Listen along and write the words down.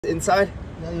inside,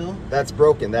 that's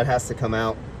broken. That has to come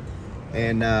out.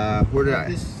 And where did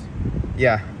I?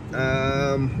 Yeah.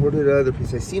 Where did the other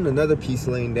piece? I seen another piece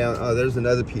laying down. Oh, there's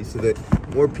another piece of it.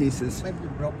 More pieces.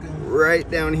 Right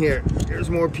down here. There's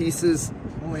more pieces.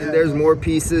 Oh, yeah, and there's more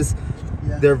pieces.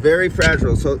 Yeah. They're very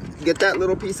fragile. So get that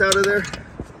little piece out of there.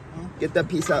 Get that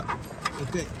piece out.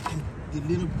 Okay. The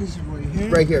little piece right here.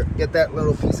 Right here. Get that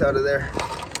little piece out of there.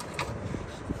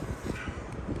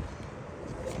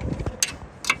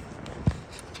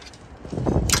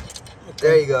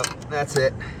 There you go. That's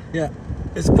it. Yeah,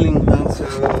 it's clean now. So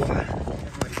our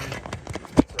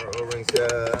O-rings.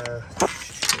 Okay.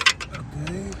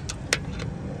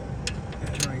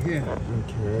 That's right here.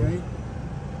 Okay. Right.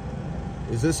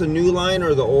 Is this a new line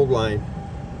or the old line?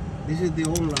 This is the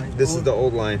old line. This is the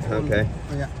old line. Okay.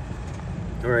 Oh, yeah.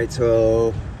 All right.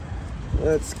 So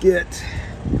let's get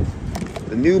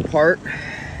the new part.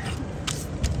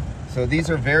 So these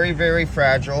are very, very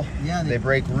fragile. Yeah, they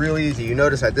break really easy. You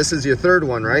notice that this is your third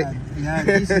one, right? Yeah,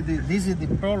 this is the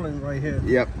problem right here.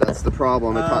 Yep, that's the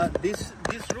problem. This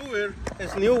rubber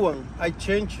is new one. I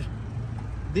changed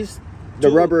this. The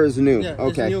rubber is new. Yeah,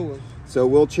 okay. New one. So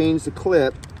we'll change the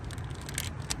clip.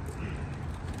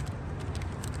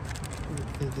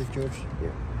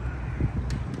 Yeah.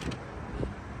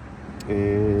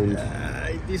 And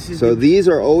so these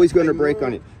are always going to break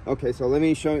on you. Okay, so let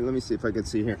me show you. Let me see if I can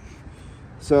see here.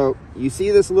 So you see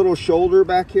this little shoulder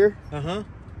back here? Uh-huh.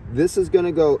 This is going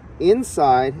to go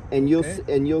inside, and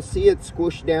you'll see it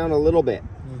squish down a little bit.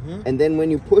 Mm-hmm. And then when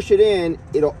you push it in,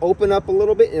 it'll open up a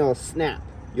little bit and it'll snap.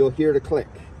 You'll hear the click.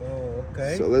 Oh,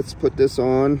 okay. So let's put this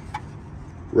on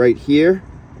right here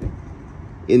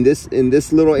in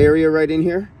this little area right in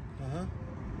here. Uh-huh.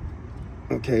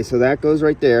 Okay, so that goes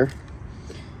right there.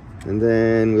 And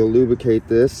then we'll lubricate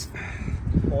this.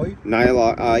 Oil?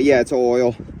 Nylon. Yeah, it's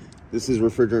oil. This is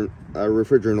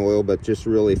refrigerant oil, but just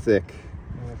really thick.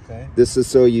 Okay. This is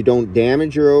so you don't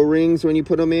damage your O-rings when you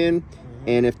put them in. Mm-hmm.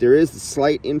 And if there is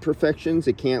slight imperfections,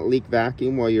 it can't leak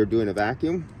vacuum while you're doing a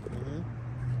vacuum. Mm-hmm.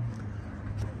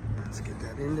 Let's get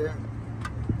that in there.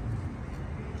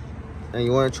 And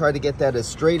you want to try to get that as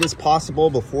straight as possible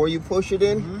before you push it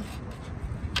in. Mm-hmm.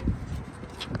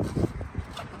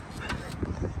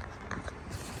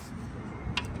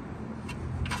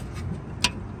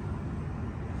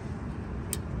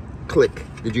 Click.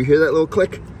 Did you hear that little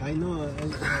click? I know.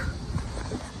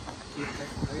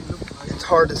 It's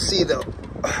hard to see though.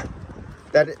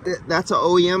 That's an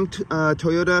OEM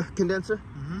Toyota condenser?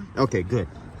 Mm-hmm. Okay, good.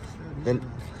 And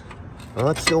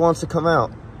well, it still wants to come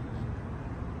out.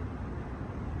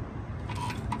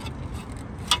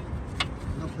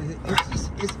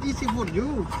 It's easy for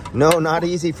you. No, not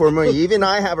easy for me. Even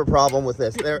I have a problem with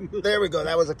this. There we go.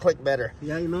 That was a click better.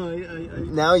 Yeah, I know.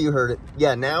 Now you heard it.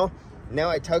 Yeah, now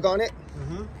I tug on it.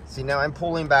 Mm-hmm. See, now I'm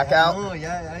pulling back out. Oh,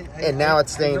 yeah. And now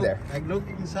it's staying there. I look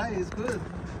inside. It's good.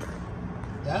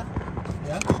 Yeah,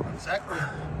 exactly.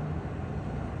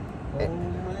 Oh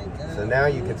my God. So now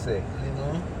you can see. I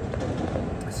know.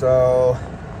 So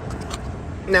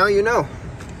now you know,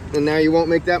 and now you won't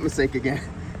make that mistake again.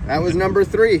 That was number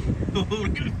 3.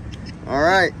 All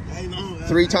right. I know.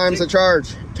 3 times the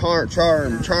charge. Charm.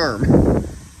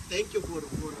 Thank you for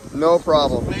no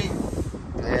problem.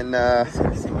 And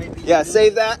yeah,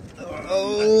 save that.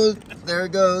 Oh, there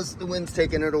it goes. The wind's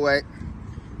taking it away.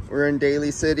 We're in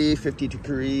Daly City,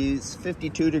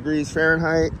 52 degrees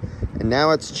Fahrenheit. And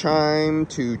now it's time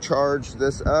to charge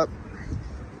this up.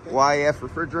 YF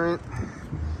refrigerant.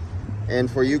 And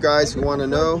for you guys who want to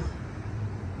know,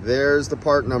 there's the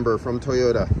part number from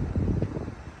Toyota.